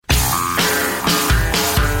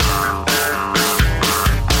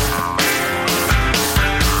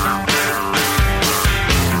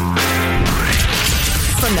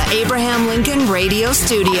Abraham Lincoln Radio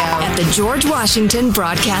Studio at the George Washington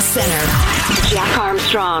Broadcast Center. Jack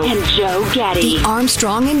Armstrong and Joe Getty. The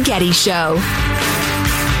Armstrong and Getty Show.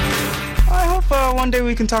 I hope one day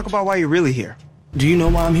we can talk about why you're really here. Do you know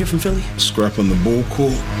why I'm here from Philly? Scrapping the bull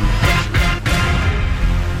court.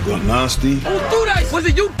 Got nasty. Who do that? Was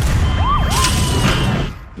it you?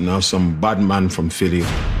 Now some bad man from Philly,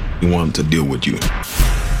 he want to deal with you.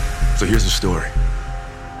 So here's the story.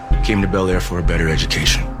 Came to Bel Air for a better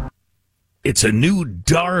education. It's a new,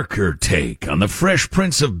 darker take on the Fresh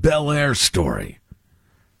Prince of Bel Air story.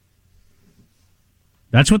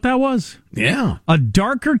 That's what that was? Yeah. A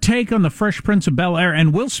darker take on the Fresh Prince of Bel Air,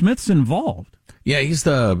 and Will Smith's involved. Yeah, he's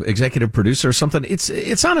the executive producer or something.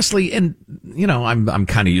 It's honestly, and you know, I'm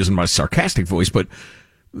kind of using my sarcastic voice, but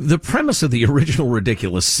the premise of the original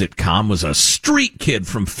ridiculous sitcom was a street kid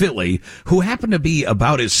from Philly who happened to be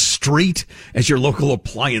about as street as your local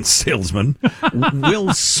appliance salesman.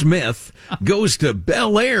 Will Smith goes to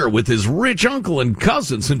Bel Air with his rich uncle and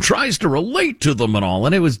cousins and tries to relate to them and all.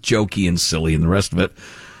 And it was jokey and silly and the rest of it.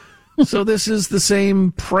 So this is the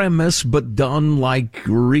same premise, but done like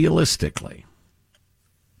realistically.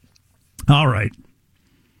 All right.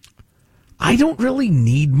 I don't really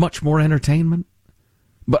need much more entertainment.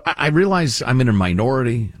 But I realize I'm in a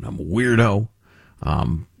minority and I'm a weirdo.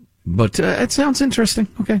 But it sounds interesting.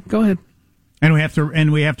 Okay, go ahead. And we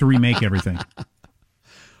have to remake everything.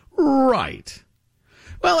 Right.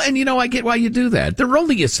 Well, and you know, I get why you do that. There are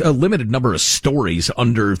only a limited number of stories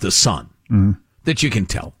under the sun that you can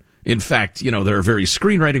tell. In fact, you know, there are various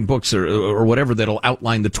screenwriting books or whatever that'll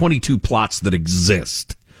outline the 22 plots that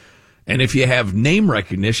exist. And if you have name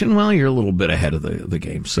recognition, well, you're a little bit ahead of the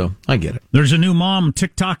game. So I get it. There's a new mom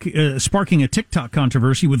TikTok sparking a TikTok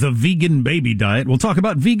controversy with a vegan baby diet. We'll talk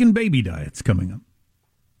about vegan baby diets coming up.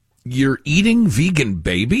 You're eating vegan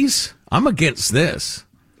babies? I'm against this.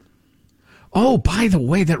 Oh, by the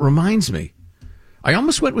way, that reminds me. I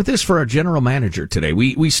almost went with this for our general manager today.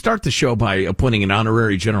 We start the show by appointing an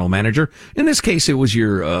honorary general manager. In this case, it was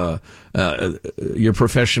your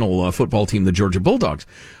professional football team, the Georgia Bulldogs.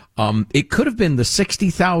 It could have been the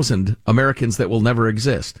 60,000 Americans that will never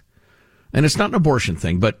exist. And it's not an abortion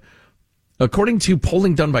thing, but according to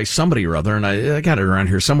polling done by somebody or other, and I got it around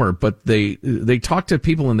here somewhere, but they talked to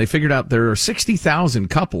people and they figured out there are 60,000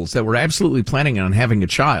 couples that were absolutely planning on having a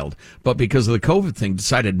child, but because of the COVID thing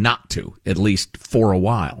decided not to, at least for a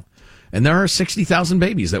while. And there are 60,000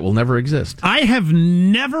 babies that will never exist. I have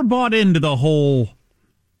never bought into the whole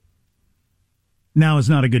now is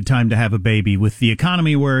not a good time to have a baby with the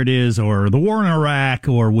economy where it is, or the war in Iraq,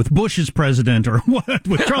 or with Bush as president, or what,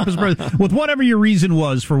 with Trump as president, with whatever your reason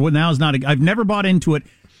was for what now is not. I've never bought into it,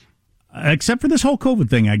 except for this whole COVID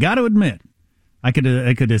thing. I got to admit, I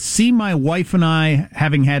could see my wife and I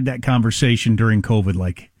having had that conversation during COVID.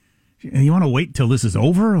 Like, you want to wait till this is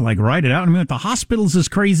over? Like, write it out. I mean, with the hospitals as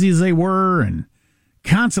crazy as they were, and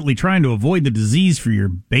constantly trying to avoid the disease for your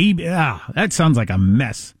baby. That sounds like a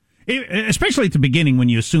mess. Especially at the beginning when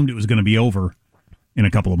you assumed it was going to be over in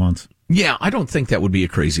a couple of months. Yeah, I don't think that would be a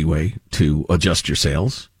crazy way to adjust your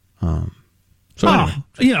sales. Anyway.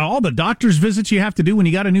 You know, all the doctor's visits you have to do when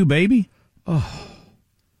you got a new baby. Oh,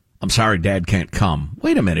 I'm sorry, Dad can't come.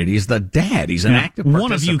 Wait a minute, he's the dad. He's an active participant.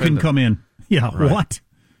 One of you can come in. Yeah, right. What?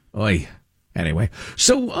 Oy. Anyway,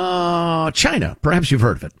 so China, perhaps you've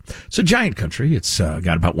heard of it. It's a giant country. It's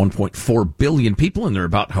got about 1.4 billion people, and they're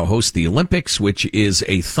about to host the Olympics, which is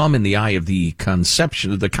a thumb in the eye of the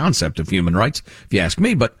concept of human rights, if you ask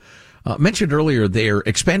me. But mentioned earlier, they're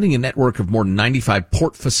expanding a network of more than 95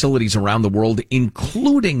 port facilities around the world,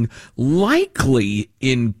 including likely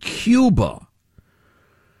in Cuba.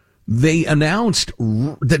 They announced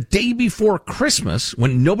the day before Christmas,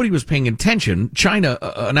 when nobody was paying attention, China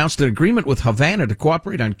announced an agreement with Havana to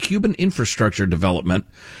cooperate on Cuban infrastructure development.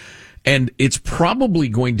 And it's probably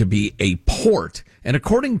going to be a port. And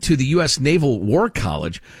according to the U.S. Naval War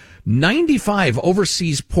College, 95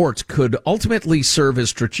 overseas ports could ultimately serve as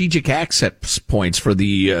strategic access points for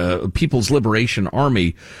the People's Liberation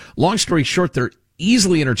Army. Long story short, they're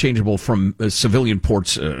easily interchangeable from civilian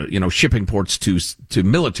ports, shipping ports to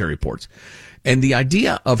military ports. And the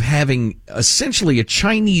idea of having essentially a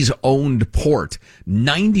Chinese-owned port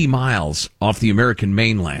 90 miles off the American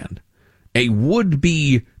mainland, a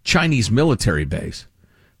would-be Chinese military base,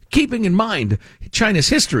 keeping in mind China's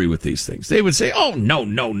history with these things, they would say, oh, no.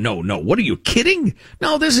 What are you kidding?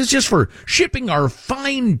 No, this is just for shipping our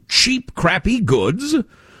fine, cheap, crappy goods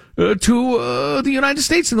to the United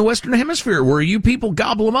States and the Western Hemisphere, where you people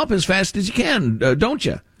gobble them up as fast as you can, don't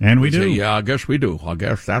you? And we do. Say, yeah, I guess we do. I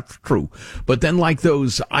guess that's true. But then like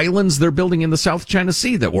those islands they're building in the South China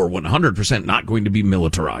Sea that were 100% not going to be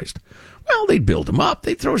militarized. Well, they'd build them up.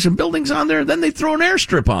 They'd throw some buildings on there. Then they'd throw an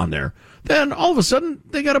airstrip on there. Then all of a sudden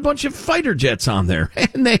they got a bunch of fighter jets on there.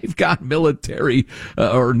 And they've got military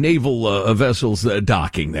or naval vessels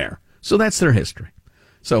docking there. So that's their history.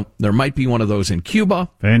 So there might be one of those in Cuba.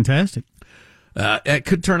 Fantastic. It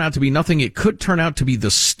could turn out to be nothing. It could turn out to be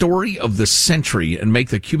the story of the century and make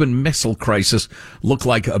the Cuban Missile Crisis look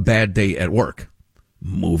like a bad day at work.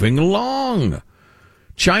 Moving along.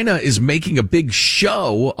 China is making a big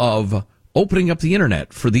show of opening up the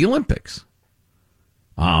internet for the Olympics.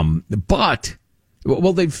 But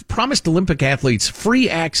they've promised Olympic athletes free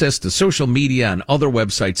access to social media and other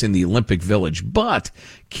websites in the Olympic Village. But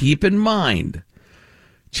keep in mind,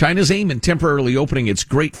 China's aim in temporarily opening its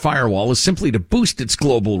Great Firewall is simply to boost its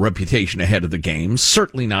global reputation ahead of the Games,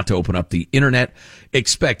 certainly not to open up the internet.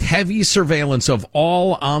 Expect heavy surveillance of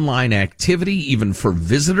all online activity, even for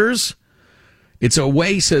visitors. It's a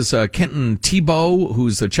way, says Kenton Thibault,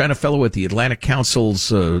 who's the China fellow at the Atlantic Council's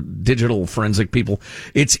digital forensic people.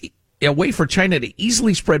 It's a way for China to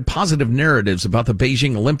easily spread positive narratives about the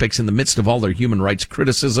Beijing Olympics in the midst of all their human rights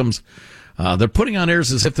criticisms. They're putting on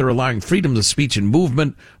airs as if they're allowing freedom of speech and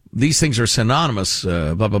movement. These things are synonymous,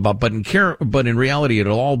 but in reality,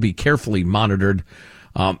 it'll all be carefully monitored.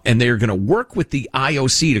 And they are going to work with the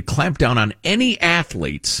IOC to clamp down on any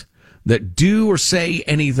athletes that do or say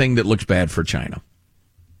anything that looks bad for China.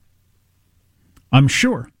 I'm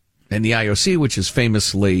sure. And the IOC, which is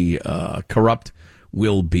famously corrupt,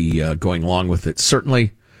 will be going along with it,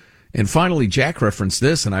 certainly. And finally, Jack referenced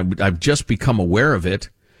this, and I've just become aware of it.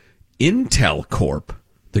 Intel Corp,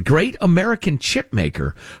 the great American chip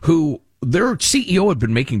maker, who their CEO had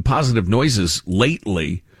been making positive noises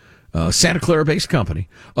lately, Santa Clara-based company,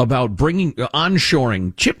 about bringing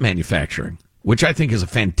onshoring chip manufacturing, which I think is a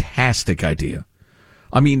fantastic idea.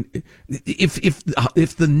 I mean,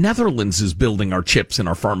 if the Netherlands is building our chips and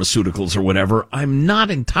our pharmaceuticals or whatever, I'm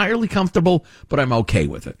not entirely comfortable, but I'm okay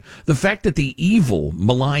with it. The fact that the evil,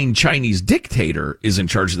 malign Chinese dictator is in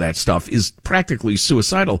charge of that stuff is practically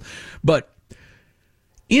suicidal. But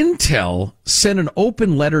Intel sent an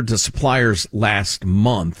open letter to suppliers last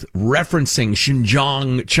month referencing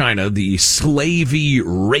Xinjiang, China, the slavey,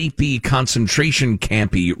 rapey, concentration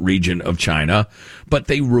campy region of China, but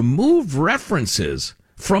they removed references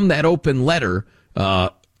from that open letter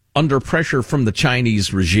under pressure from the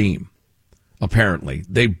Chinese regime. Apparently,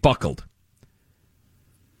 they buckled.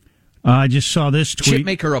 I just saw this tweet.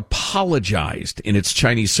 Chipmaker apologized in its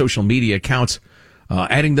Chinese social media accounts,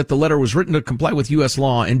 adding that the letter was written to comply with U.S.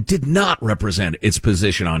 law and did not represent its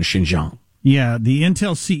position on Xinjiang. Yeah, the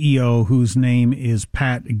Intel CEO, whose name is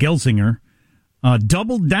Pat Gelsinger,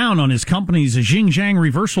 doubled down on his company's Xinjiang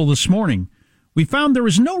reversal this morning. We found there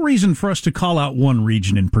was no reason for us to call out one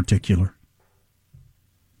region in particular,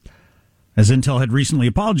 as Intel had recently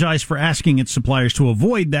apologized for asking its suppliers to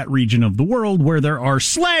avoid that region of the world where there are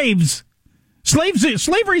slaves.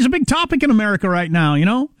 Slavery is a big topic in America right now, you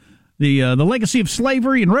know? The legacy of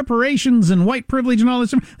slavery and reparations and white privilege and all this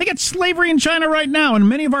stuff. They got slavery in China right now, and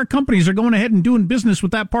many of our companies are going ahead and doing business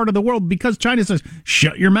with that part of the world because China says,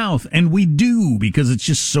 shut your mouth. And we do, because it's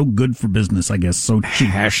just so good for business, I guess, so cheap.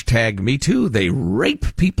 Hashtag me too. They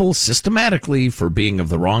rape people systematically for being of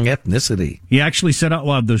the wrong ethnicity. He actually said out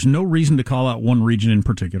loud, there's no reason to call out one region in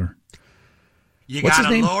particular. You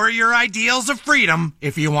gotta lower your ideals of freedom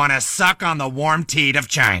if you want to suck on the warm teat of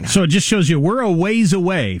China. So it just shows you we're a ways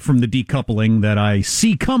away from the decoupling that I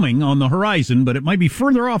see coming on the horizon, but it might be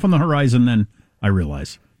further off on the horizon than I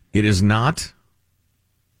realize. It is not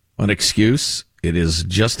an excuse. It is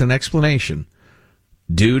just an explanation.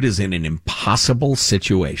 Dude is in an impossible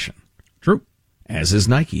situation. True. As is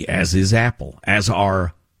Nike, as is Apple, as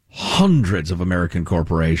are hundreds of American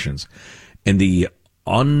corporations. And the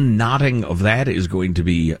unknotting of that is going to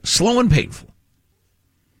be slow and painful.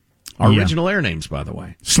 Our original air names, by the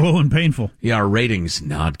way. Slow and painful. Yeah, our ratings,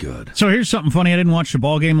 not good. So here's something funny. I didn't watch the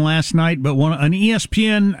ball game last night, but an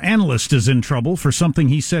ESPN analyst is in trouble for something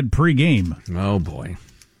he said pre-game. Oh, boy.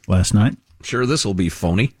 Last night. Sure, this will be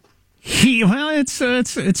phony. It's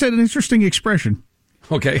an interesting expression.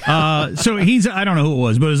 Okay. So I don't know who it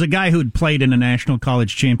was, but it was a guy who'd played in a national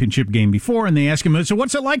college championship game before, and they asked him, so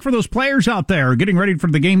what's it like for those players out there getting ready for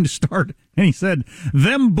the game to start? And he said,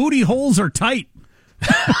 them booty holes are tight.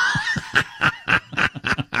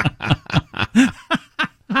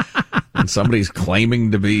 And somebody's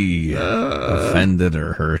claiming to be offended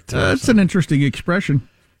or hurt. That's an interesting expression.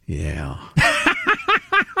 Yeah.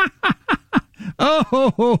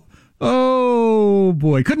 Oh,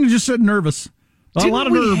 boy. Couldn't have just said nervous. A lot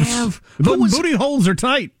of nerves. Booty holes are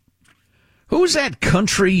tight. Who was that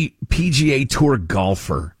country PGA Tour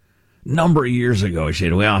golfer? Number of years ago, he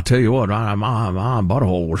said, "Well, I'll tell you what, my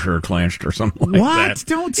butthole was sure clenched or something like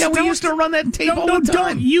that." We used to run that tape all the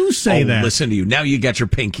time. Don't you say that. Listen to you. Now you got your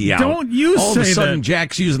pinky out. Don't you say that. All of a sudden,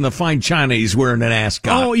 Jack's using the fine china. He's wearing an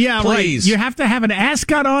ascot. Oh, yeah, please. Right. You have to have an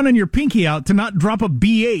ascot on and your pinky out to not drop a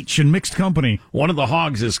BH in mixed company. One of the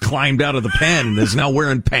hogs has climbed out of the pen and is now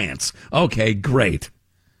wearing pants. Okay, great.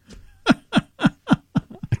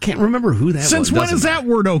 I can't remember who that was. Since when is that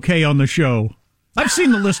word okay on the show? I've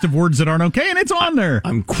seen the list of words that aren't okay, and it's on there.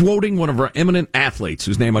 I'm quoting one of our eminent athletes,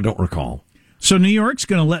 whose name I don't recall. So New York's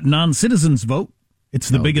going to let non-citizens vote. It's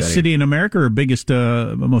the biggest city in America, or biggest,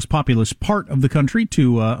 most populous part of the country,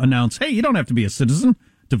 to announce, hey, you don't have to be a citizen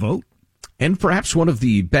to vote. And perhaps one of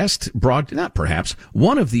the best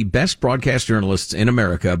one of the best broadcast journalists in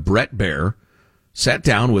America, Brett Baer, sat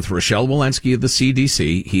down with Rochelle Walensky of the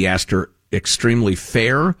CDC. He asked her extremely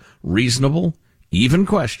fair, reasonable, even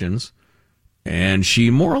questions, and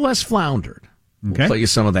she more or less floundered. Okay. We'll play you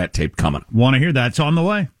some of that tape coming. Want to hear that? It's on the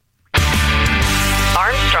way.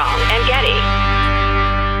 Armstrong and Getty.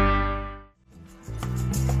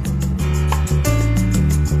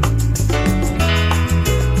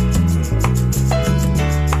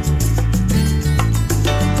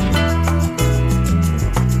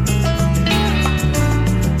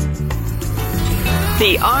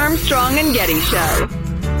 The Armstrong and Getty Show.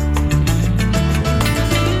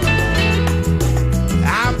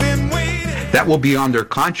 That will be on their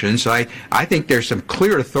conscience. I think there's some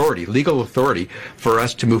clear authority, legal authority, for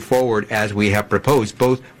us to move forward as we have proposed,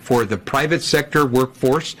 both for the private sector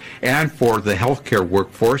workforce and for the healthcare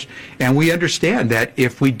workforce. And we understand that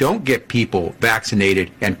if we don't get people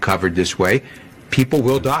vaccinated and covered this way, people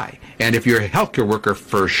will die. And if you're a healthcare worker,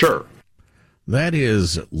 for sure. That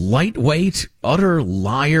is lightweight, utter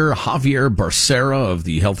liar Javier Barcera of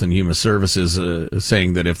the Health and Human Services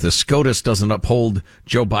saying that if the SCOTUS doesn't uphold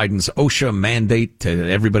Joe Biden's OSHA mandate to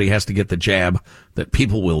everybody has to get the jab, that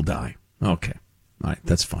people will die. Okay. All right,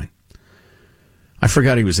 that's fine. I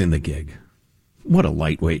forgot he was in the gig. What a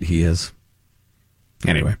lightweight he is.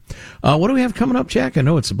 Anyway, what do we have coming up, Jack? I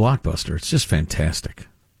know it's a blockbuster. It's just fantastic.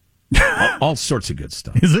 all sorts of good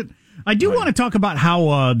stuff. Is it? I do want to talk about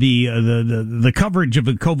how the coverage of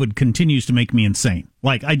the COVID continues to make me insane.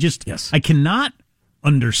 Like, I cannot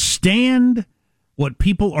understand what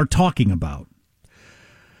people are talking about.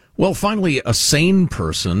 Well, finally, a sane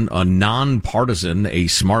person, a nonpartisan, a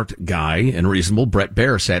smart guy and reasonable, Brett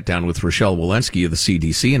Baer, sat down with Rochelle Walensky of the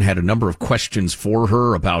CDC and had a number of questions for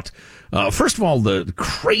her about, first of all, the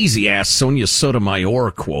crazy-ass Sonia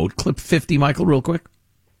Sotomayor quote. Clip 50, Michael, real quick.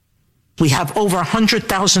 We have over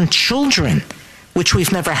 100,000 children, which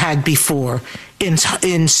we've never had before,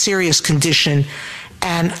 in serious condition,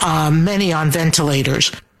 and many on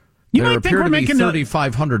ventilators. There appear to be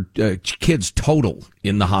 3,500 kids total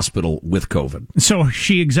in the hospital with COVID. So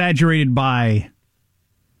she exaggerated by...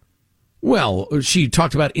 Well, she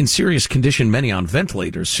talked about in serious condition, many on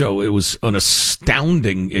ventilators, so it was an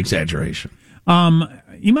astounding exaggeration.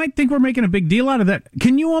 You might think we're making a big deal out of that.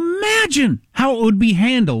 Can you imagine how it would be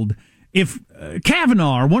handled if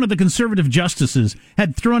Kavanaugh, or one of the conservative justices,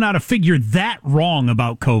 had thrown out a figure that wrong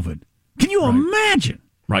about COVID? Can you imagine?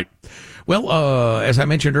 Right. Well, as I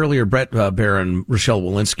mentioned earlier, Brett Baer and Rochelle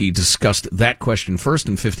Walensky discussed that question first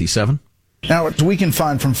in 57. Now, what we can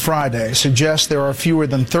find from Friday suggests there are fewer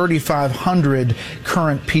than 3,500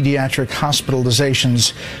 current pediatric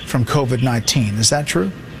hospitalizations from COVID-19. Is that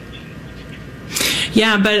true?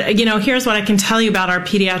 Yeah, but, here's what I can tell you about our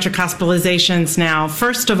pediatric hospitalizations now.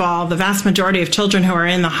 First of all, the vast majority of children who are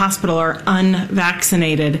in the hospital are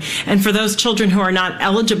unvaccinated. And for those children who are not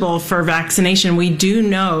eligible for vaccination, we do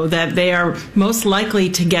know that they are most likely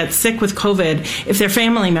to get sick with COVID if their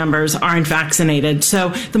family members aren't vaccinated. So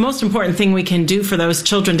the most important thing we can do for those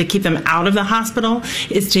children to keep them out of the hospital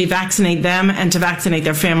is to vaccinate them and to vaccinate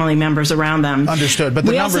their family members around them. Understood. But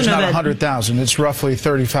the number's not 100,000. It's roughly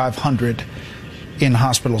 3,500. In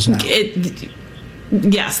hospitals now.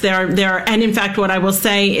 Yes, there are. And in fact, what I will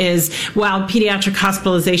say is while pediatric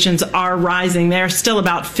hospitalizations are rising, they're still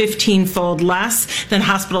about 15-fold less than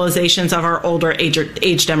hospitalizations of our older age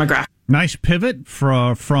demographic. Nice pivot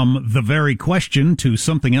from the very question to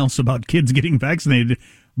something else about kids getting vaccinated.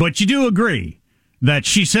 But you do agree that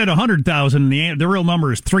she said 100,000, the real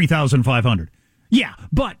number is 3,500. Yeah,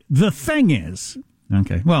 but the thing is...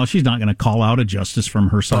 Okay. Well, she's not going to call out a justice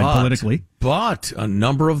from her side politically. But a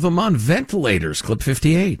number of them on ventilators. Clip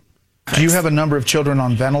 58. Do you have a number of children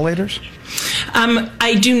on ventilators?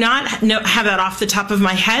 I do not have that off the top of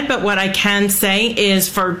my head, but what I can say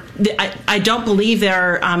is I don't believe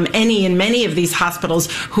there are any in many of these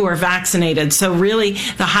hospitals who are vaccinated. So really,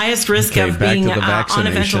 the highest risk of being on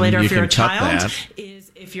a ventilator if you're a child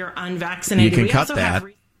is if you're unvaccinated. You can cut that.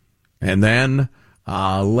 And then,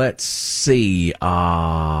 let's see,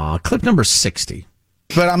 clip number 60.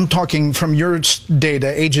 But I'm talking from your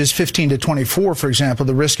data, ages 15 to 24, for example,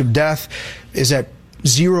 the risk of death is at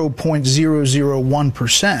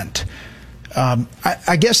 0.001%.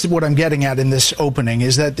 I guess what I'm getting at in this opening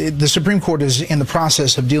is that the Supreme Court is in the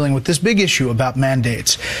process of dealing with this big issue about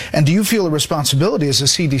mandates. And do you feel a responsibility as a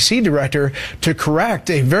CDC director to correct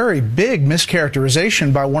a very big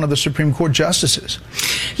mischaracterization by one of the Supreme Court justices?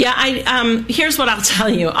 Yeah, here's what I'll tell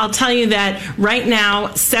you. I'll tell you that right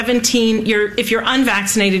now, if you're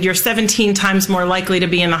unvaccinated, you're 17 times more likely to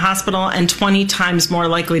be in the hospital and 20 times more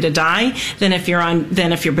likely to die than if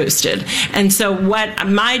you're boosted. And so what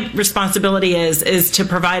my responsibility is to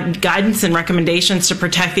provide guidance and recommendations to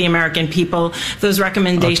protect the American people. Those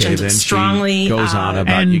recommendations strongly goes on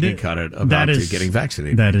about you can cut it about getting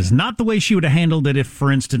vaccinated. That is not the way she would have handled it if,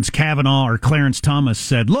 for instance, Kavanaugh or Clarence Thomas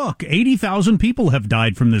said, look, 80,000 people have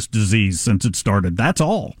died from this disease since it started. That's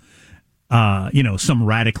all. Some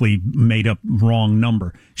radically made up wrong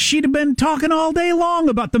number. She'd have been talking all day long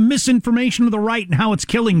about the misinformation of the right and how it's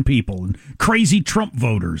killing people and crazy Trump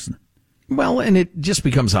voters. Well, and it just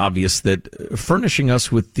becomes obvious that furnishing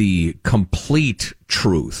us with the complete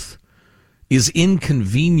truth is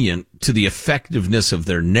inconvenient to the effectiveness of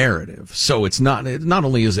their narrative. So it's not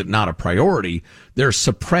only is it not a priority, they're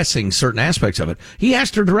suppressing certain aspects of it. He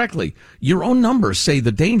asked her directly, your own numbers say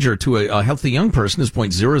the danger to a healthy young person is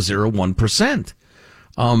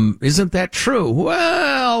 0.001%. Isn't that true?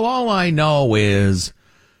 Well, all I know is...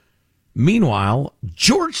 Meanwhile,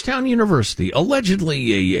 Georgetown University,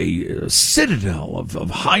 allegedly a citadel of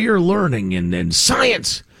higher learning and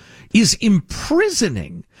science, is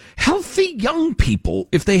imprisoning healthy young people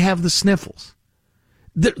if they have the sniffles.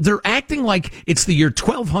 They're acting like it's the year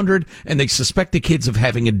 1200 and they suspect the kids of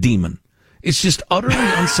having a demon. It's just utterly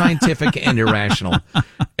unscientific and irrational.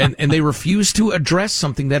 And they refuse to address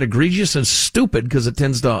something that egregious and stupid because it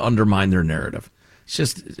tends to undermine their narrative.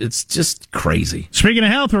 It's just crazy. Speaking of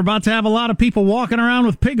health, we're about to have a lot of people walking around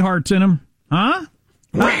with pig hearts in them. Huh?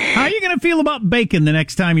 How are you going to feel about bacon the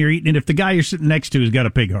next time you're eating it if the guy you're sitting next to has got a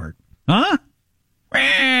pig heart? Huh?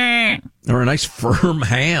 Or a nice firm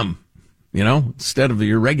ham, instead of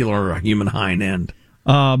your regular human hind end.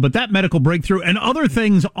 But that medical breakthrough and other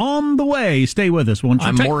things on the way. Stay with us, won't you?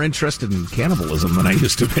 I'm more interested in cannibalism than I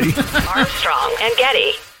used to be. Armstrong and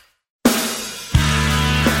Getty.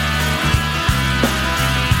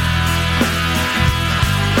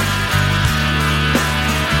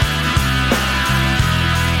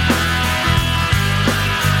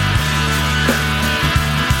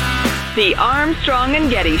 The Armstrong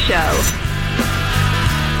and Getty Show.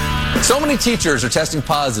 So many teachers are testing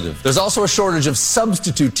positive. There's also a shortage of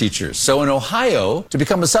substitute teachers. So in Ohio, to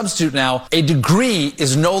become a substitute now, a degree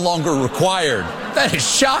is no longer required. That is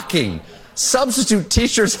shocking. Substitute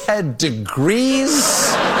teachers had degrees?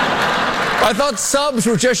 I thought subs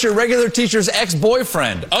were just your regular teacher's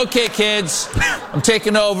ex-boyfriend. Okay, kids, I'm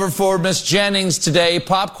taking over for Miss Jennings today.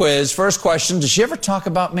 Pop quiz. First question, does she ever talk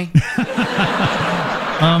about me?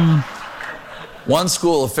 One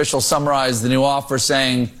school official summarized the new offer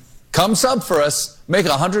saying, come sub for us, make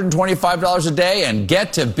 $125 a day, and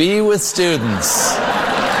get to be with students.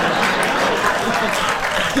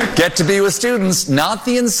 Get to be with students, not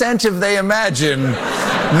the incentive they imagine,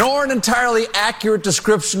 nor an entirely accurate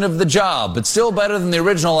description of the job, but still better than the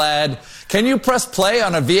original ad. Can you press play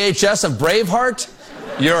on a VHS of Braveheart?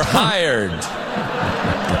 You're hired.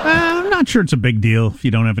 I'm not sure it's a big deal if you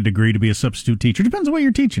don't have a degree to be a substitute teacher. Depends on what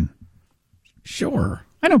you're teaching. Sure.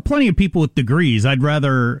 I know plenty of people with degrees. I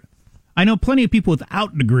know plenty of people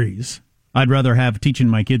without degrees. I'd rather have teaching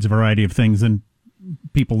my kids a variety of things than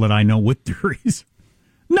people that I know with degrees.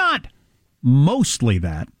 Not mostly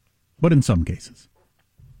that, but in some cases.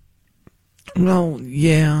 Well,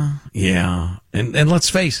 yeah. And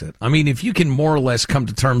let's face it. I mean, if you can more or less come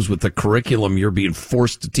to terms with the curriculum you're being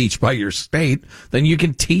forced to teach by your state, then you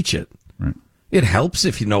can teach it. Right. It helps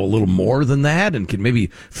if you know a little more than that and can maybe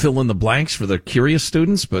fill in the blanks for the curious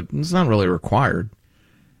students, but it's not really required.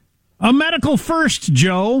 A medical first,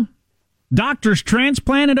 Joe. Doctors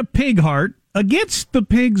transplanted a pig heart against the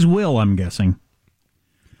pig's will, I'm guessing.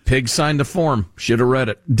 Pig signed a form. Should have read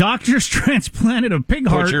it. Doctors transplanted a pig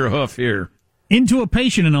heart. Put your hoof here. Into a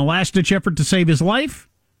patient in a last-ditch effort to save his life,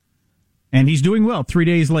 and he's doing well 3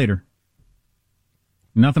 days later.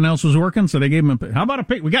 Nothing else was working, so they gave him how about a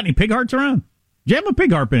pig? We got any pig hearts around? Jam a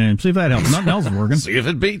pig heart in him, see if that helps. Nothing else is working. See if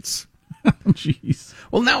it beats. Jeez.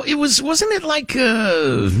 Well, now, wasn't it like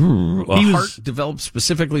a heart developed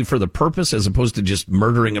specifically for the purpose as opposed to just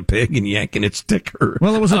murdering a pig and yanking its ticker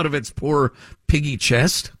out of its poor piggy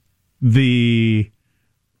chest?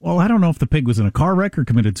 Well, I don't know if the pig was in a car wreck or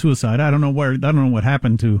committed suicide. I don't know what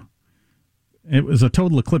happened to. It was a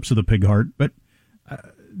total eclipse of the pig heart, but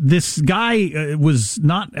this guy was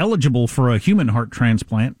not eligible for a human heart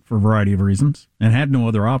transplant for a variety of reasons and had no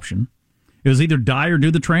other option. It was either die or do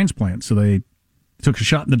the transplant, so they took a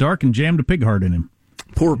shot in the dark and jammed a pig heart in him.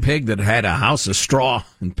 Poor pig that had a house of straw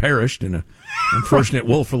and perished in an unfortunate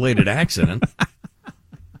wolf-related accident.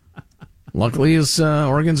 Luckily, his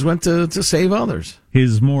organs went to save others.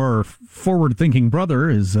 His more forward-thinking brother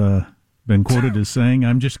has been quoted as saying,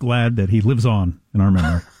 "I'm just glad that he lives on in our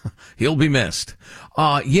memory." He'll be missed.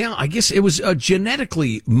 I guess it was a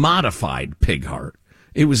genetically modified pig heart.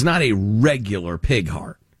 It was not a regular pig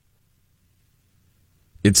heart.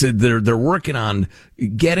 They're working on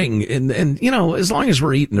getting, and as long as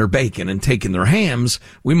we're eating their bacon and taking their hams,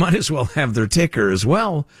 we might as well have their ticker as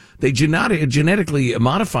well. They genetically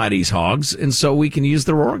modify these hogs, and so we can use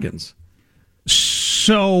their organs.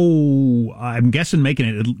 So I'm guessing making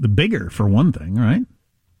it bigger for one thing, right?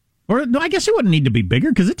 Or no, I guess it wouldn't need to be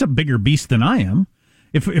bigger because it's a bigger beast than I am.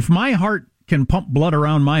 If my heart can pump blood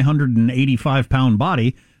around my 185-pound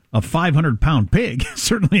body, a 500-pound pig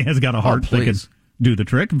certainly has got a heart that can do the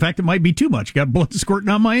trick. In fact, it might be too much. Got blood squirting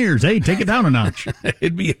out my ears. Hey, take it down a notch.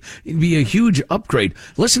 It'd be a huge upgrade.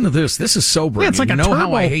 Listen to this. This is sobering. Yeah, it's like you a know turbo.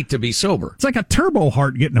 How I hate to be sober. It's like a turbo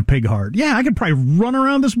heart getting a pig heart. Yeah, I could probably run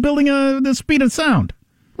around this building at the speed of sound.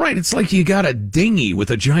 Right. It's like you got a dinghy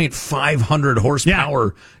with a giant 500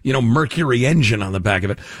 horsepower, Mercury engine on the back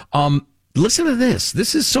of it. Listen to this.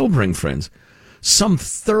 This is sobering, friends. Some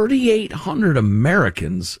 3,800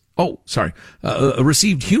 Americans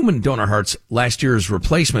received human donor hearts last year as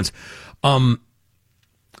replacements. About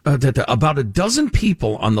a dozen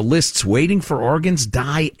people on the lists waiting for organs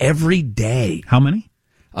die every day. How many?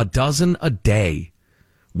 A dozen a day,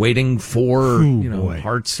 waiting for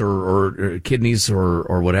hearts or kidneys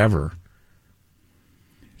or whatever.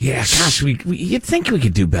 Yeah, gosh, you'd think we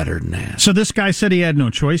could do better than that. So this guy said he had no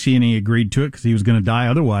choice, and he agreed to it because he was going to die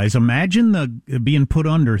otherwise. Imagine being put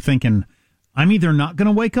under thinking, I'm either not going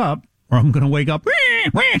to wake up or I'm going to wake up.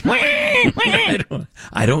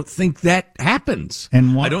 I don't think that happens.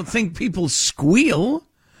 And I don't think people squeal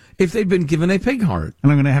if they've been given a pig heart.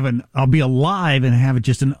 And I'm going to I'll be alive and have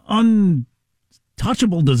just an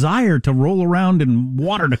untouchable desire to roll around in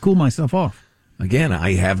water to cool myself off. Again,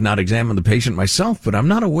 I have not examined the patient myself, but I'm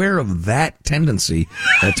not aware of that tendency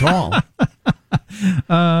at all.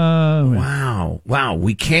 Wow.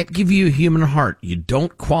 We can't give you a human heart. You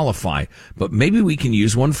don't qualify, but maybe we can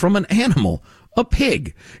use one from an animal, a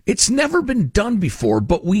pig. It's never been done before,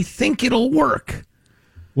 but we think it'll work.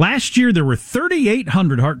 Last year, there were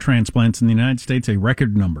 3,800 heart transplants in the United States, a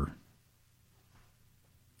record number.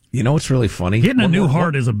 You know what's really funny? Getting a new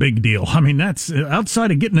heart is a big deal. I mean, that's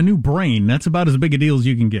outside of getting a new brain. That's about as big a deal as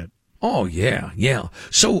you can get. Oh, yeah.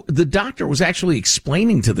 So the doctor was actually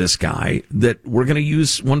explaining to this guy that we're going to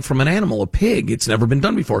use one from an animal, a pig. It's never been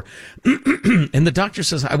done before. And the doctor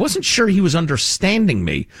says, I wasn't sure he was understanding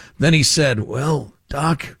me. Then he said, well,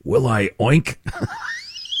 Doc, will I oink?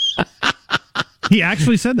 He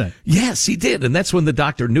actually said that? Yes, he did. And that's when the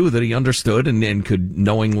doctor knew that he understood and could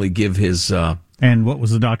knowingly give his... And what was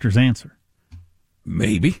the doctor's answer?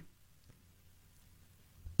 Maybe.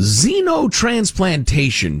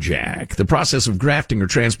 Xenotransplantation, Jack, the process of grafting or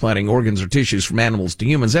transplanting organs or tissues from animals to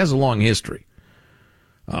humans, has a long history.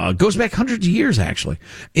 Goes back hundreds of years, actually.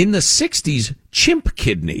 In the 60s, chimp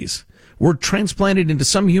kidneys were transplanted into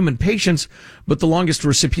some human patients, but the longest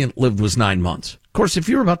recipient lived was 9 months. Of course, if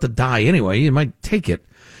you're about to die anyway, you might take it.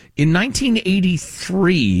 In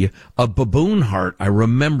 1983, a baboon heart, I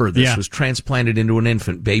remember this, was transplanted into an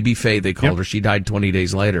infant. Baby Faye, they called her. She died 20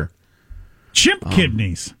 days later. Chimp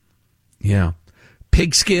kidneys. Yeah.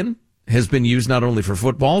 Pig skin has been used not only for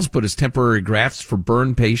footballs, but as temporary grafts for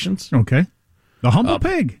burn patients. Okay. The humble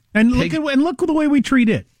pig. And look at the way we treat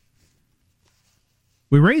it.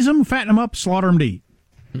 We raise them, fatten them up, slaughter them to eat.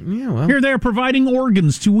 Yeah, well. Here they are providing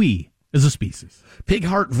organs to we as a species. Pig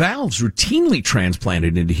heart valves routinely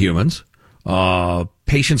transplanted into humans.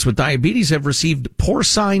 Patients with diabetes have received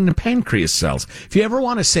porcine pancreas cells. If you ever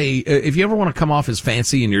want to come off as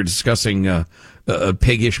fancy and you're discussing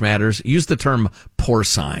piggish matters, use the term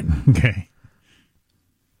porcine. Okay.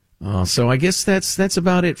 So I guess that's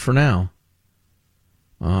about it for now.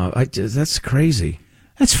 That's crazy.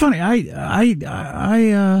 That's funny.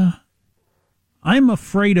 I'm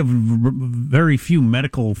afraid of very few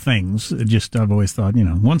medical things. I've always thought,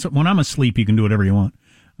 when I'm asleep, you can do whatever you want.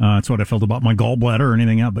 That's what I felt about my gallbladder or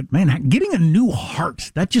anything else. But man, getting a new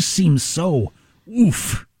heart, that just seems so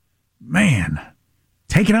oof. Man,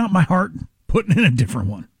 taking out my heart, putting in a different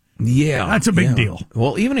one. Yeah, that's a big deal.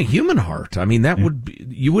 Well, even a human heart. I mean,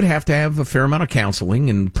 you would have to have a fair amount of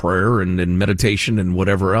counseling and prayer and meditation and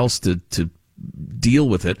whatever else to deal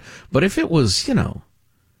with it. But if it was,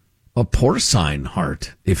 a porcine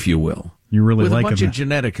heart, if you will, you're really with liking a bunch of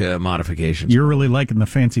genetic modifications. You're really liking the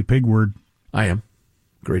fancy pig word. I am.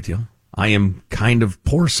 Great deal. I am kind of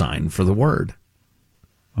porcine for the word.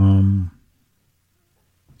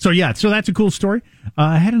 So that's a cool story.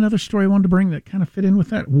 I had another story I wanted to bring that kind of fit in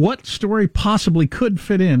with that. What story possibly could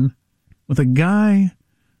fit in with a guy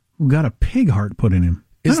who got a pig heart put in him?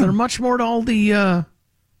 Is there much more to all the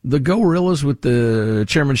gorillas with the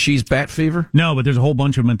Chairman Xi's bat fever? No, but there's a whole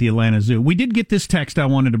bunch of them at the Atlanta Zoo. We did get this text I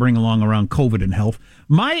wanted to bring along around COVID and health.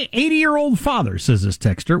 My 80-year-old father, says this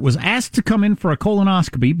texter, was asked to come in for a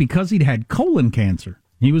colonoscopy because he'd had colon cancer.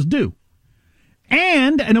 He was due.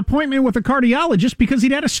 And an appointment with a cardiologist because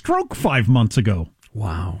he'd had a stroke 5 months ago.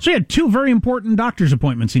 Wow. So he had 2 very important doctor's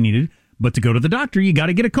appointments he needed. But to go to the doctor, you got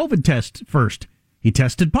to get a COVID test first. He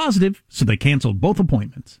tested positive, so they canceled both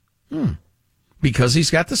appointments. Because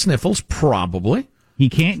he's got the sniffles, probably. He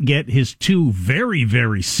can't get his 2 very,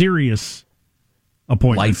 very serious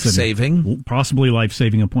appointments. Life-saving? Possibly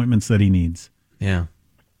life-saving appointments that he needs. Yeah.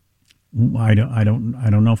 I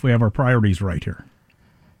don't know if we have our priorities right here.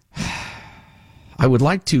 I would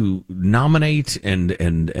like to nominate and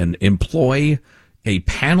employ a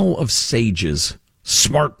panel of sages,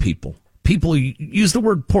 smart people who use the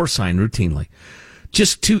word porcine routinely,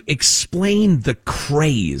 just to explain the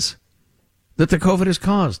craze that the COVID has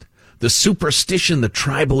caused. The superstition, the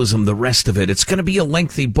tribalism, the rest of it. It's going to be a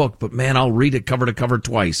lengthy book, but man, I'll read it cover to cover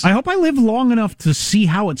twice. I hope I live long enough to see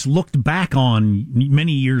how it's looked back on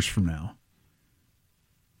many years from now.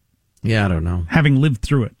 Yeah, I don't know. Having lived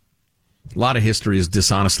through it. A lot of history is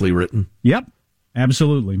dishonestly written. Yep,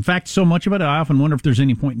 absolutely. In fact, so much of it, I often wonder if there's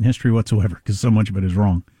any point in history whatsoever, because so much of it is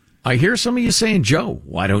wrong. I hear some of you saying, Joe,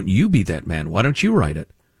 why don't you be that man? Why don't you write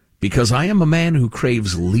it? Because I am a man who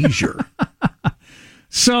craves leisure.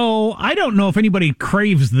 So I don't know if anybody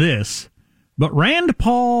craves this, but Rand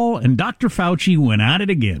Paul and Dr. Fauci went at it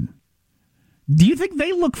again. Do you think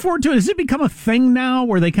they look forward to it? Has it become a thing now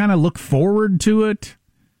where they kind of look forward to it?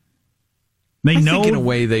 I think in a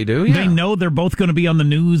way they do, yeah. They know they're both going to be on the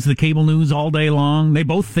news, the cable news, all day long. They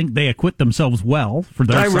both think they acquit themselves well for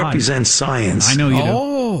their side. I represent science. I know you do.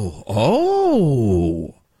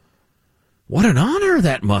 Oh. What an honor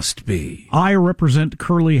that must be. I represent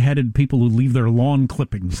curly-headed people who leave their lawn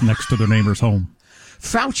clippings next to their neighbor's home.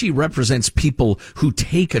 Fauci represents people who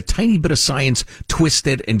take a tiny bit of science, twist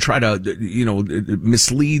it, and try to,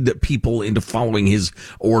 mislead people into following his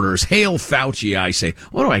orders. Hail Fauci, I say.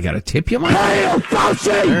 What do I got to tip you, Mike? Hail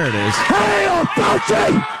Fauci! There it is. Hail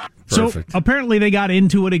Fauci! Perfect. So apparently they got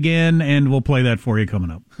into it again, and we'll play that for you coming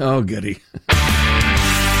up. Oh, goody.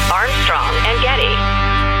 Armstrong and Getty.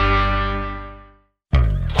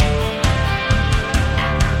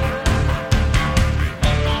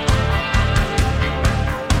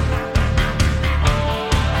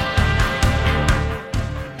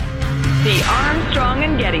 The Armstrong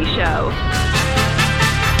and Getty Show.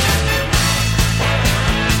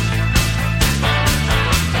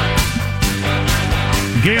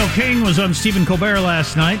 Gayle King was on Stephen Colbert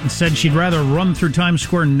last night and said she'd rather run through Times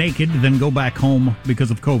Square naked than go back home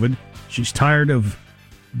because of COVID. She's tired of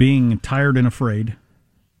being tired and afraid.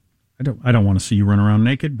 I don't want to see you run around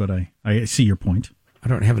naked, but I see your point. I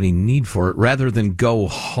don't have any need for it. Rather than go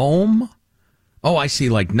home? Oh, I see,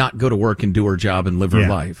 like not go to work and do her job and live her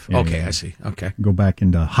life. I see. Okay. Go back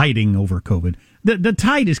into hiding over COVID. The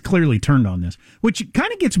tide is clearly turned on this, which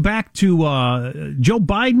kind of gets back to Joe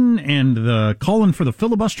Biden and the calling for the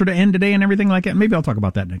filibuster to end today and everything like that. Maybe I'll talk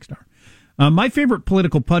about that next hour. My favorite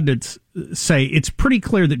political pundits say it's pretty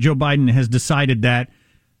clear that Joe Biden has decided that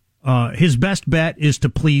his best bet is to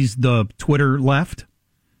please the Twitter left.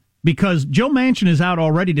 Because Joe Manchin is out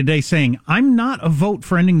already today saying, I'm not a vote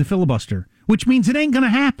for ending the filibuster, which means it ain't going to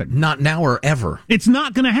happen. Not now or ever. It's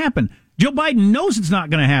not going to happen. Joe Biden knows it's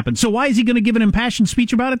not going to happen. So why is he going to give an impassioned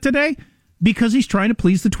speech about it today? Because he's trying to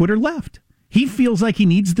please the Twitter left. He feels like he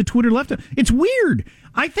needs the Twitter left. It's weird.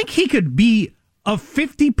 I think he could be a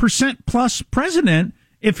 50% plus president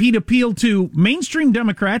if he'd appeal to mainstream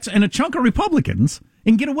Democrats and a chunk of Republicans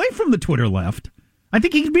and get away from the Twitter left. I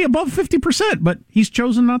think he could be above 50%, but he's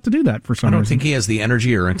chosen not to do that for some reason. I don't think he has the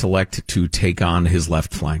energy or intellect to take on his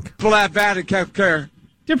left flank.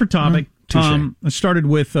 Different topic. I started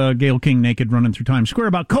with Gayle King naked running through Times Square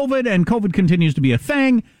about COVID, and COVID continues to be a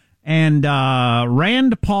thing. And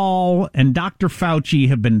Rand Paul and Dr. Fauci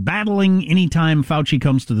have been battling anytime Fauci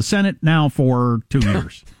comes to the Senate now for 2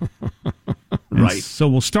 years. Right. So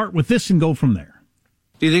we'll start with this and go from there.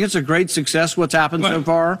 Do you think it's a great success what's happened so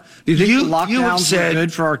far? Do you think the lockdowns were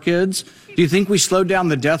good for our kids? Do you think we slowed down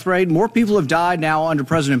the death rate? More people have died now under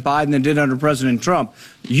President Biden than did under President Trump.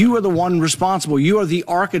 You are the one responsible. You are the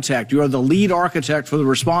architect. You are the lead architect for the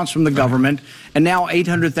response from the government. And now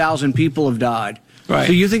 800,000 people have died. Right.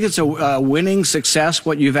 Do you think it's a winning success,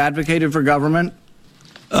 what you've advocated for government?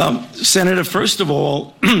 Senator, first of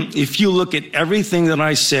all, if you look at everything that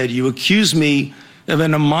I said, you accuse me of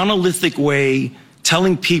in a monolithic way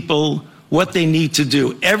telling people what they need to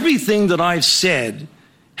do. Everything that I've said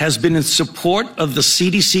has been in support of the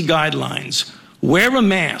CDC guidelines. Wear a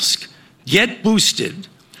mask, get boosted.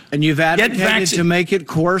 And you've advocated to make it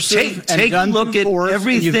coercive take a look at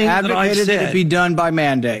everything that I've said. You've advocated that it be done by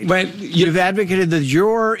mandate. Right. You've advocated that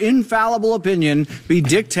your infallible opinion be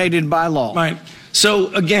dictated by law. Right.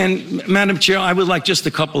 So, again, Madam Chair, I would like just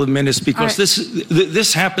a couple of minutes because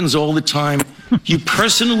this happens all the time. You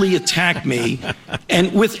personally attack me,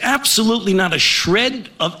 and with absolutely not a shred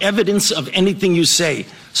of evidence of anything you say.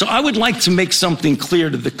 So I would like to make something clear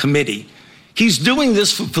to the committee. He's doing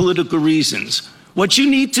this for political reasons. What you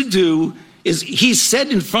need to do is, he said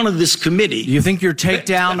in front of this committee. Do you think your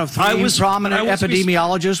takedown of three prominent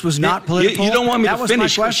epidemiologists was not political? You don't want me to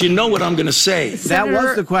finish because you know what I'm going to say. That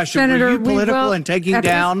was the question. Senator, were you political in taking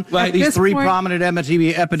down these three prominent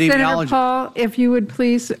epidemiologists? Senator Paul, if you would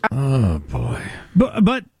please. Oh, boy.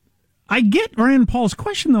 But I get Rand Paul's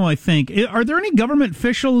question, though, I think. Are there any government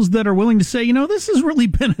officials that are willing to say, this has really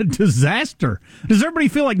been a disaster? Does everybody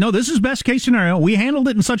feel like, no, this is best case scenario? We handled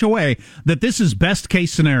it in such a way that this is best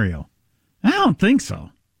case scenario. I don't think so.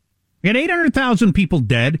 We had 800,000 people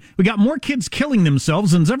dead. We got more kids killing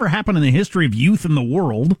themselves than's ever happened in the history of youth in the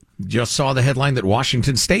world. Just saw the headline that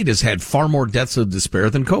Washington State has had far more deaths of despair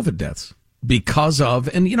than COVID deaths because of,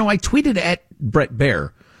 and I tweeted at Brett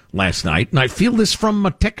Baer last night, and I feel this from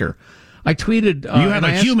a ticker. I tweeted. You have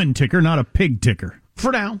a human ticker, not a pig ticker.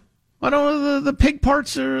 For now. I don't know, the pig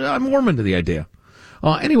parts I'm warm into the idea.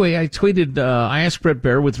 Anyway, I tweeted, I asked Brett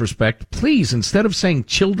Baer with respect, please, instead of saying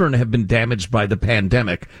children have been damaged by the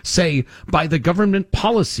pandemic, say by the government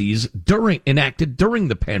policies enacted during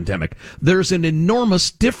the pandemic. There's an enormous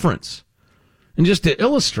difference. And just to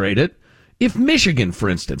illustrate it, if Michigan, for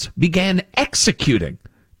instance, began executing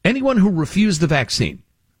anyone who refused the vaccine,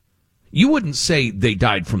 you wouldn't say they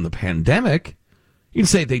died from the pandemic. You'd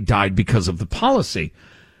say they died because of the policy.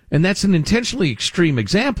 And that's an intentionally extreme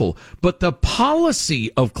example. But the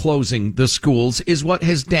policy of closing the schools is what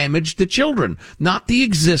has damaged the children, not the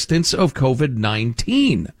existence of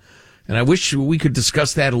COVID-19. And I wish we could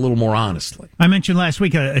discuss that a little more honestly. I mentioned last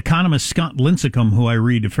week economist Scott Lincecum, who I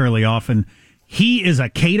read fairly often. He is a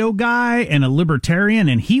Cato guy and a libertarian,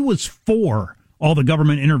 and he was for all the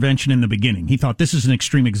government intervention in the beginning. He thought this is an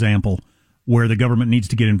extreme example where the government needs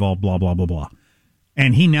to get involved, blah, blah, blah, blah.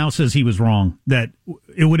 And he now says he was wrong, that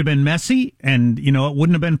it would have been messy and, it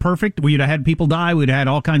wouldn't have been perfect. We'd have had people die. We'd have had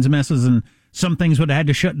all kinds of messes, and some things would have had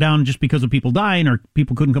to shut down just because of people dying or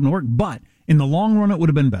people couldn't come to work. But in the long run, it would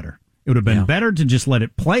have been better. It would have been better to just let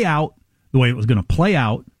it play out the way it was going to play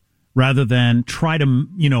out rather than try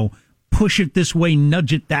to, push it this way,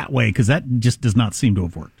 nudge it that way, because that just does not seem to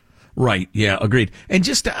have worked. Right. Yeah, agreed. And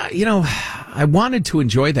just, I wanted to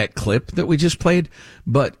enjoy that clip that we just played,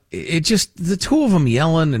 but it just, the two of them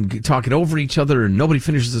yelling and talking over each other and nobody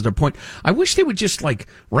finishes their point. I wish they would just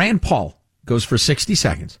Rand Paul goes for 60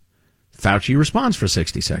 seconds. Fauci responds for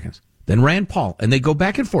 60 seconds. Then Rand Paul, and they go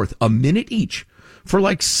back and forth a minute each for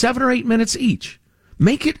 7 or 8 minutes each.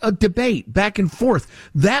 Make it a debate back and forth.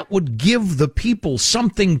 That would give the people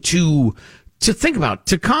something to think about,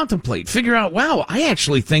 to contemplate, figure out, wow, I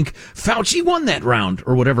actually think Fauci won that round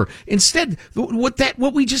or whatever. Instead,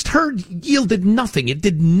 what we just heard yielded nothing. It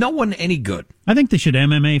did no one any good. I think they should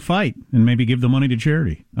MMA fight and maybe give the money to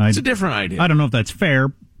charity. It's a different idea. I don't know if that's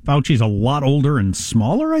fair. Fauci's a lot older and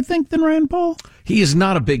smaller, I think, than Rand Paul. He is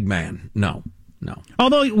not a big man. No.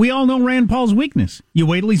 Although we all know Rand Paul's weakness. You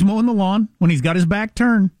wait till he's mowing the lawn when he's got his back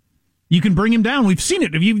turned. You can bring him down. We've seen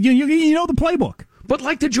it. You know the playbook. But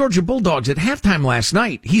like the Georgia Bulldogs at halftime last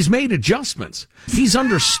night, he's made adjustments. He's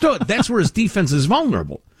understood. That's where his defense is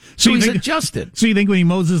vulnerable. So he's adjusted. So you think when he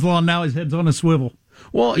mows his lawn now, his head's on a swivel?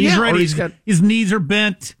 Well, he's ready. His knees are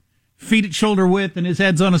bent, feet at shoulder width, and his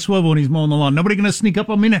head's on a swivel when he's mowing the lawn. Nobody going to sneak up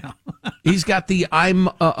on me now. He's got the I'm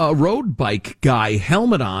a road bike guy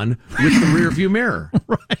helmet on with the rear view mirror.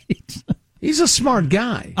 Right. He's a smart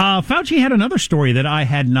guy. Fauci had another story that I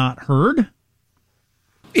had not heard.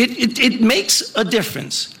 It makes a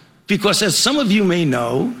difference because, as some of you may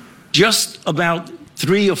know, just about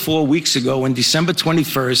 3 or 4 weeks ago, on December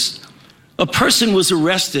 21st, a person was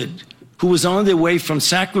arrested who was on their way from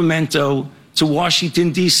Sacramento to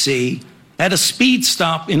Washington, D.C., at a speed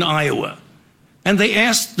stop in Iowa. And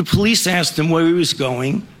the police asked him where he was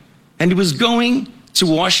going, and he was going to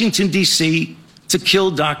Washington, D.C. to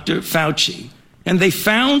kill Dr. Fauci. And they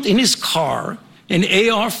found in his car an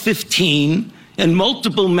AR-15 and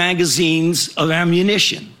multiple magazines of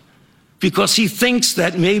ammunition because he thinks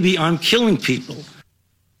that maybe I'm killing people.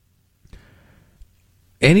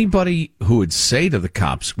 Anybody who would say to the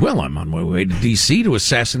cops, well, I'm on my way to D.C. to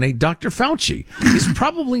assassinate Dr. Fauci, is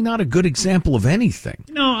probably not a good example of anything.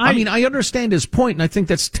 No, I mean, I understand his point, and I think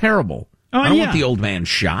that's terrible. I don't want the old man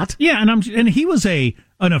shot. Yeah, and he was an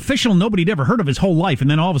official nobody'd ever heard of his whole life,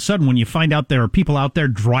 and then all of a sudden when you find out there are people out there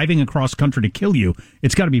driving across country to kill you,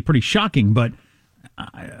 it's got to be pretty shocking. But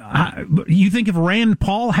you think if Rand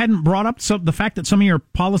Paul hadn't brought up the fact that some of your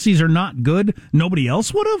policies are not good, nobody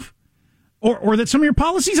else would have? Or that some of your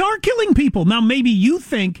policies are killing people. Now, maybe you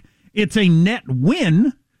think it's a net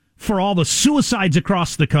win for all the suicides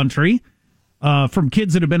across the country from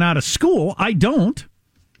kids that have been out of school. I don't.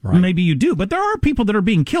 Right. Maybe you do. But there are people that are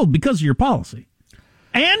being killed because of your policy.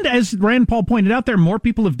 And as Rand Paul pointed out there, more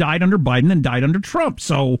people have died under Biden than died under Trump.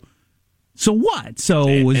 So what?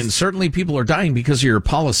 And certainly people are dying because of your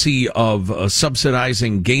policy of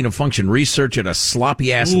subsidizing gain-of-function research at a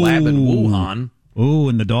sloppy-ass lab in Wuhan. Ooh,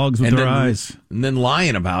 and the dogs with their eyes. And then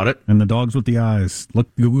lying about it. And the dogs with the eyes.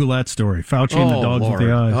 Google that story. Fauci and the dogs with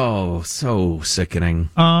the eyes. Oh, so sickening.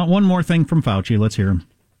 One more thing from Fauci. Let's hear him.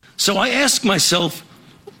 So I ask myself,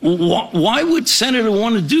 why would Senator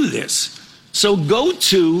want to do this? So go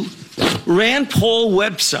to Rand Paul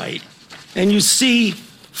website, and you see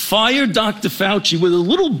Fire Dr. Fauci with a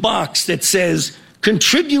little box that says,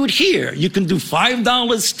 contribute here. You can do $5,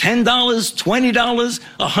 $10, $20,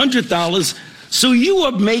 $100. So you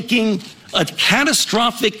are making a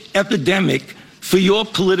catastrophic epidemic for your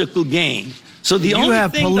political gain. So you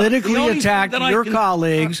have politically attacked your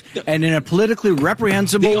colleagues and in a politically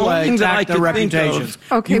reprehensible way attacked their reputations.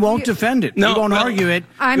 Okay, you won't defend it. You won't argue it.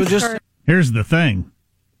 Here's the thing.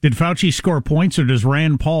 Did Fauci score points, or does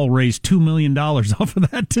Rand Paul raise $2 million off of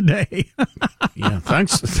that today? Yeah,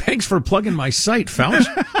 thanks for plugging my site,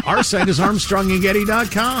 Fauci. Our site is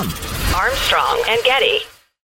ArmstrongandGetty.com. Armstrong and Getty.